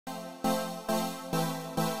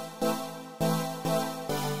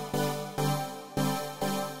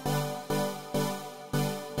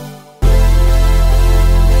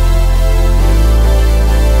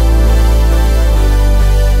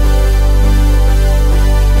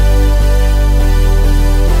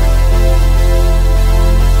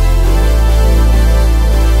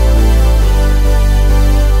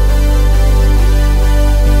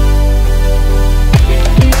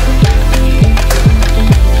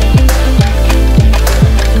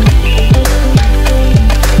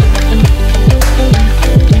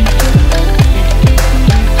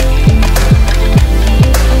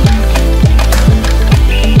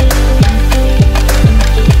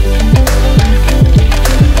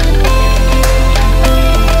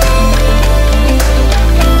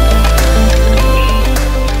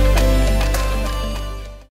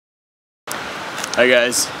Hi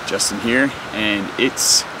guys, Justin here, and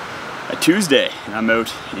it's a Tuesday and I'm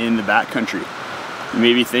out in the backcountry. You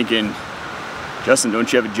may be thinking, Justin,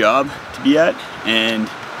 don't you have a job to be at? And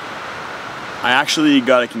I actually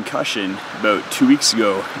got a concussion about 2 weeks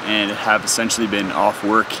ago and have essentially been off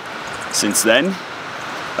work since then.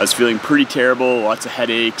 I was feeling pretty terrible, lots of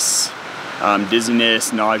headaches,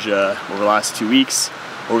 dizziness, nausea over the last 2 weeks.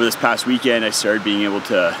 Over this past weekend I started being able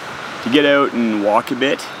to get out and walk a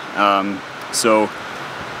bit. So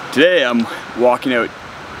today I'm walking out,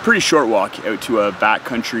 pretty short walk, out to a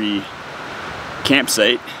backcountry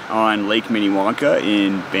campsite on Lake Minnewanka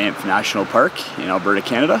in Banff National Park in Alberta,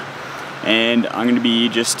 Canada. And I'm going to be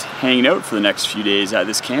just hanging out for the next few days at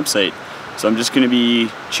this campsite. So I'm just going to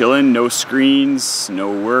be chilling, no screens,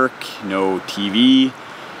 no work, no TV.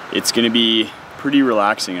 It's going to be pretty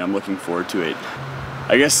relaxing and I'm looking forward to it.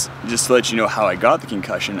 I guess just to let you know how I got the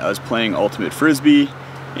concussion, I was playing ultimate frisbee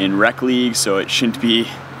in rec league, so it shouldn't be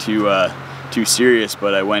too serious,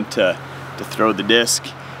 but I went to throw the disc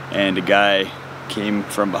and a guy came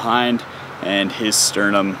from behind and his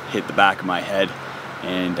sternum hit the back of my head,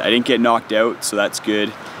 and I didn't get knocked out, so that's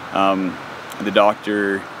good. The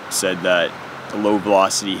doctor said that a low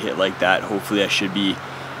velocity hit like that, hopefully I should be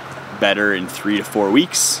better in 3 to 4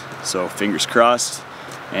 weeks, so fingers crossed,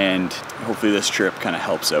 and hopefully this trip kind of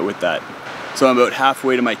helps out with that. So I'm about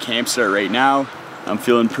halfway to my campsite right now. I'm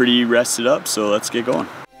feeling pretty rested up, so let's get going.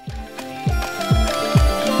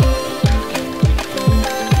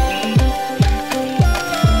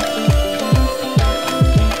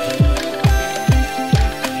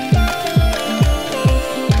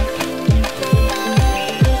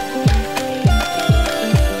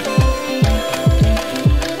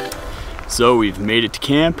 So we've made it to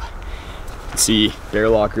camp. See, bear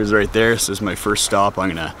lockers right there. So this is my first stop. I'm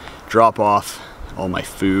gonna drop off all my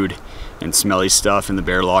food and smelly stuff in the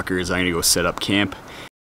bear lockers. I'm gonna go set up camp.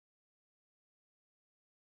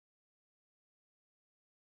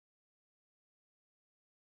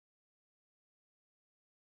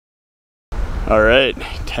 All right,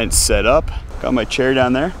 tent set up. Got my chair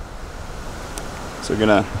down there. So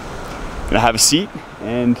gonna have a seat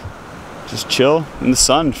and just chill in the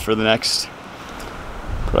sun for the next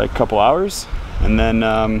probably a couple hours, and then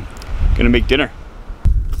gonna make dinner.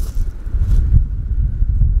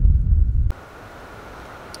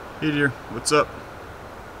 Hey dear, what's up?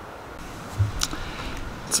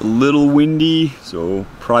 It's a little windy, so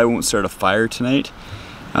probably won't start a fire tonight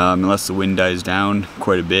unless the wind dies down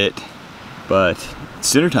quite a bit, but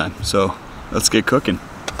it's dinner time, so let's get cooking.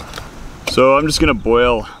 So I'm just gonna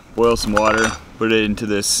boil some water, put it into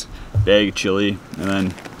this bag of chili, and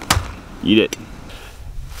then eat it.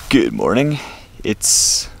 Good morning.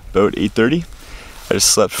 It's about 8:30. I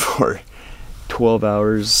just slept for 12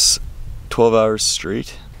 hours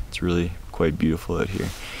straight. It's really quite beautiful out here.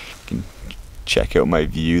 You can check out my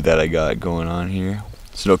view that I got going on here.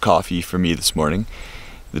 There's no coffee for me this morning.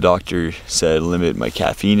 The doctor said limit my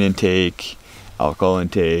caffeine intake, alcohol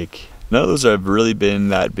intake. None of those have really been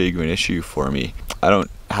that big of an issue for me. I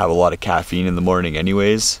don't have a lot of caffeine in the morning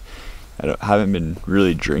anyways. Haven't been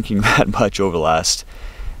really drinking that much over the last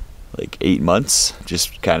like 8 months.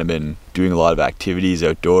 Just kind of been doing a lot of activities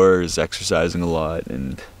outdoors, exercising a lot,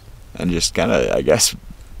 and just kind of, I guess,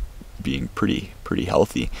 being pretty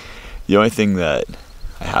healthy. The only thing that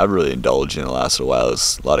I have really indulged in the last little while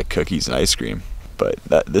is a lot of cookies and ice cream. But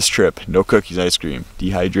this trip, no cookies, ice cream,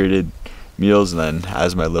 dehydrated meals, and then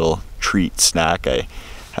as my little treat snack, I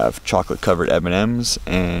have chocolate covered M&Ms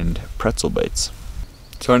and pretzel bites.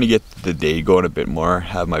 Trying to get the day going a bit more,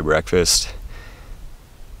 have my breakfast.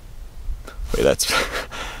 Wait,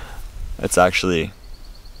 that's actually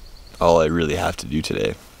all I really have to do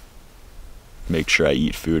today. Make sure I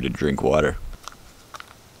eat food and drink water.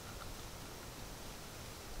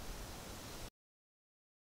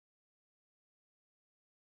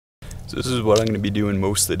 So this is what I'm going to be doing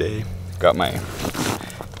most of the day. Got my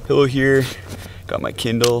pillow here, got my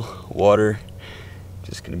Kindle, water.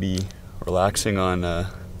 Just going to be relaxing on the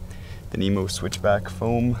Nemo Switchback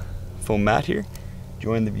foam mat here.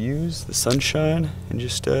 Enjoying the views, the sunshine, and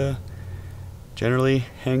just generally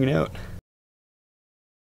hanging out.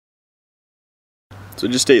 So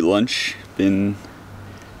just ate lunch, been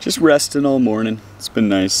just resting all morning. It's been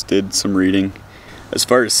nice, did some reading. As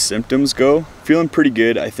far as symptoms go, feeling pretty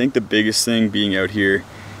good. I think the biggest thing being out here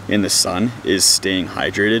in the sun is staying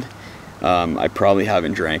hydrated. I probably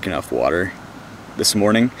haven't drank enough water this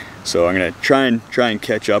morning, so I'm gonna try and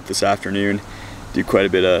catch up this afternoon. Do quite a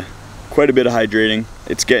bit of hydrating.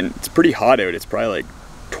 It's pretty hot out. It's probably like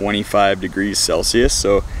 25 degrees Celsius,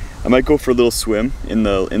 so I might go for a little swim in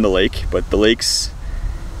the lake, but the lake's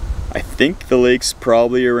I think the lake's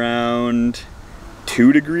probably around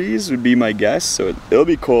 2 degrees would be my guess, so it'll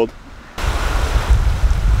be cold.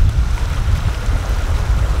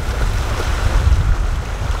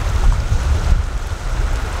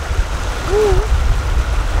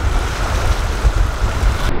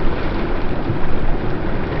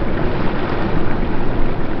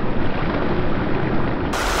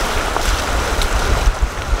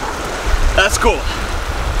 That's cool.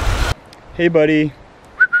 Hey buddy.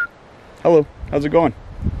 Hello, how's it going?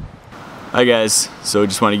 Hi guys, so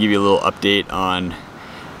just want to give you a little update on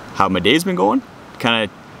how my day's been going. Kind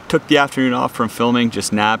of took the afternoon off from filming,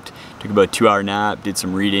 just napped, took about a 2-hour nap, did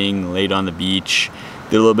some reading, laid on the beach,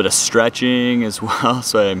 did a little bit of stretching as well,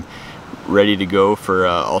 so I'm ready to go for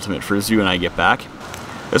ultimate frisbee when I get back.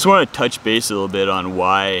 I just want to touch base a little bit on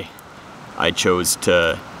why I chose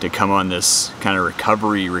to come on this kind of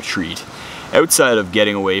recovery retreat. Outside of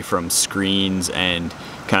getting away from screens and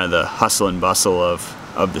kind of the hustle and bustle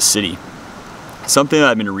of the city. Something that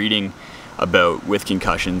I've been reading about with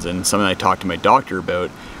concussions and something I talked to my doctor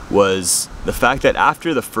about was the fact that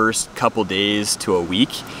after the first couple days to a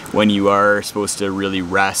week, when you are supposed to really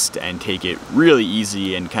rest and take it really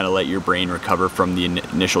easy and kind of let your brain recover from the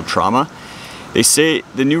initial trauma, they say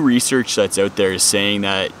the new research that's out there is saying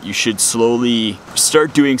that you should slowly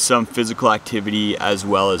start doing some physical activity as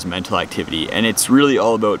well as mental activity. And it's really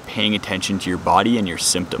all about paying attention to your body and your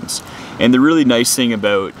symptoms. And the really nice thing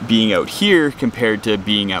about being out here compared to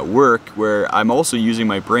being at work, where I'm also using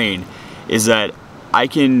my brain, is that I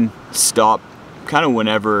can stop kind of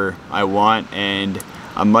whenever I want, and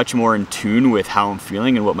I'm much more in tune with how I'm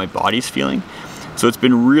feeling and what my body's feeling. So it's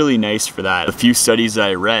been really nice for that. A few studies that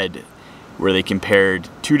I read where they compared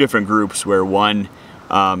 2 different groups, where one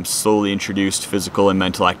slowly introduced physical and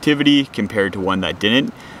mental activity compared to one that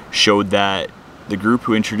didn't, showed that the group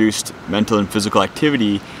who introduced mental and physical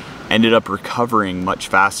activity ended up recovering much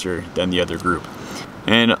faster than the other group.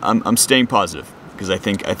 And I'm staying positive, because I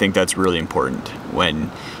think that's really important when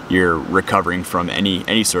you're recovering from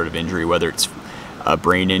any sort of injury, whether it's a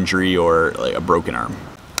brain injury or like a broken arm.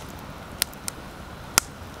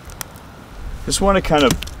 Just want to kind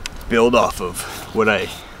of build off of what I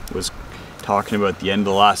was talking about at the end of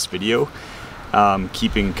the last video,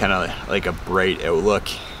 keeping kind of like a bright outlook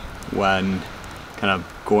when kind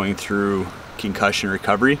of going through concussion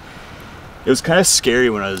recovery. It was kind of scary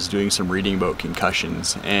when I was doing some reading about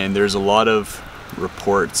concussions, and there's a lot of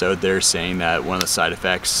reports out there saying that one of the side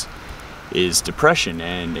effects is depression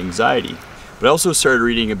and anxiety. But I also started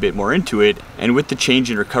reading a bit more into it, and with the change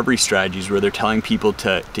in recovery strategies where they're telling people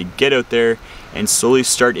to get out there and slowly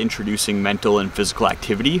start introducing mental and physical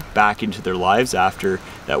activity back into their lives after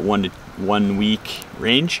that 1 to 1 week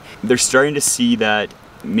range, they're starting to see that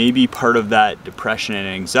maybe part of that depression and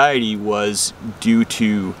anxiety was due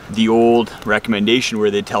to the old recommendation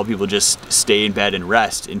where they tell people just stay in bed and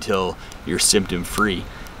rest until you're symptom free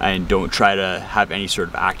and don't try to have any sort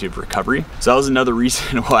of active recovery. So that was another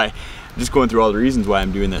reason why, just going through all the reasons why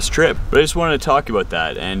I'm doing this trip. But I just wanted to talk about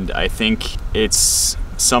that, and I think it's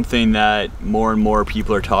something that more and more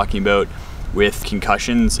people are talking about with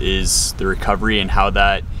concussions, is the recovery and how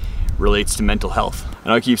that relates to mental health. I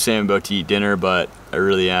know I keep saying I'm about to eat dinner, but I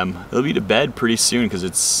really am. I'll be to bed pretty soon because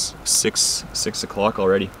it's 6 o'clock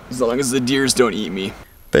already. As long as the deers don't eat me.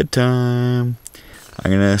 Bedtime.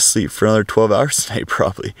 I'm gonna sleep for another 12 hours tonight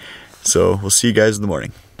probably. So we'll see you guys in the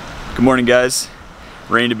morning. Good morning guys.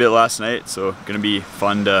 Rained a bit last night, so gonna be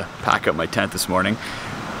fun to pack up my tent this morning.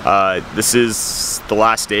 This is the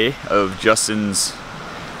last day of Justin's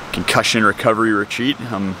concussion recovery retreat.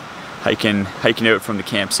 I'm hiking out from the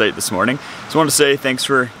campsite this morning. Just wanted to say thanks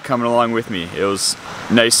for coming along with me. It was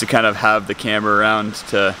nice to kind of have the camera around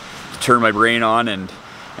to turn my brain on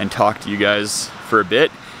and talk to you guys for a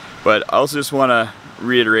bit. But I also just want to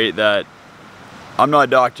reiterate that I'm not a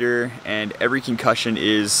doctor, and every concussion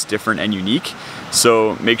is different and unique.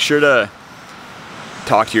 So make sure to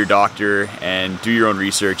talk to your doctor and do your own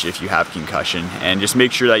research if you have concussion, and just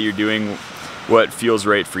make sure that you're doing what feels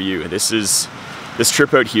right for you. This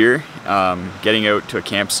trip out here, getting out to a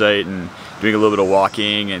campsite and doing a little bit of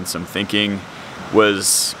walking and some thinking,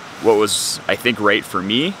 was what was, I think, right for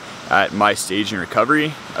me at my stage in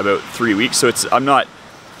recovery, about 3 weeks. So I'm not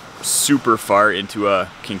super far into a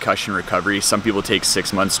concussion recovery. Some people take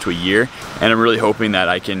 6 months to a year, and I'm really hoping that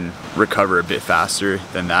I can recover a bit faster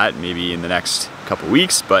than that, maybe in the next couple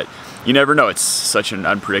weeks, but you never know. It's such an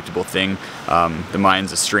unpredictable thing. The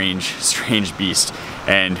mind's a strange beast,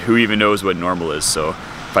 and who even knows what normal is. So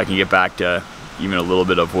if I can get back to even a little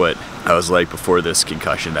bit of what I was like before this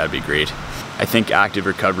concussion, that'd be great. I think active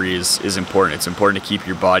recovery is important. It's important to keep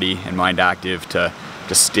your body and mind active, to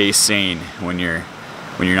to stay sane when you're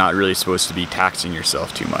not really supposed to be taxing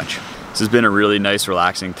yourself too much. This has been a really nice,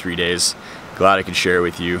 relaxing 3 days. Glad I could share it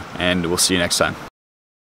with you, and we'll see you next time.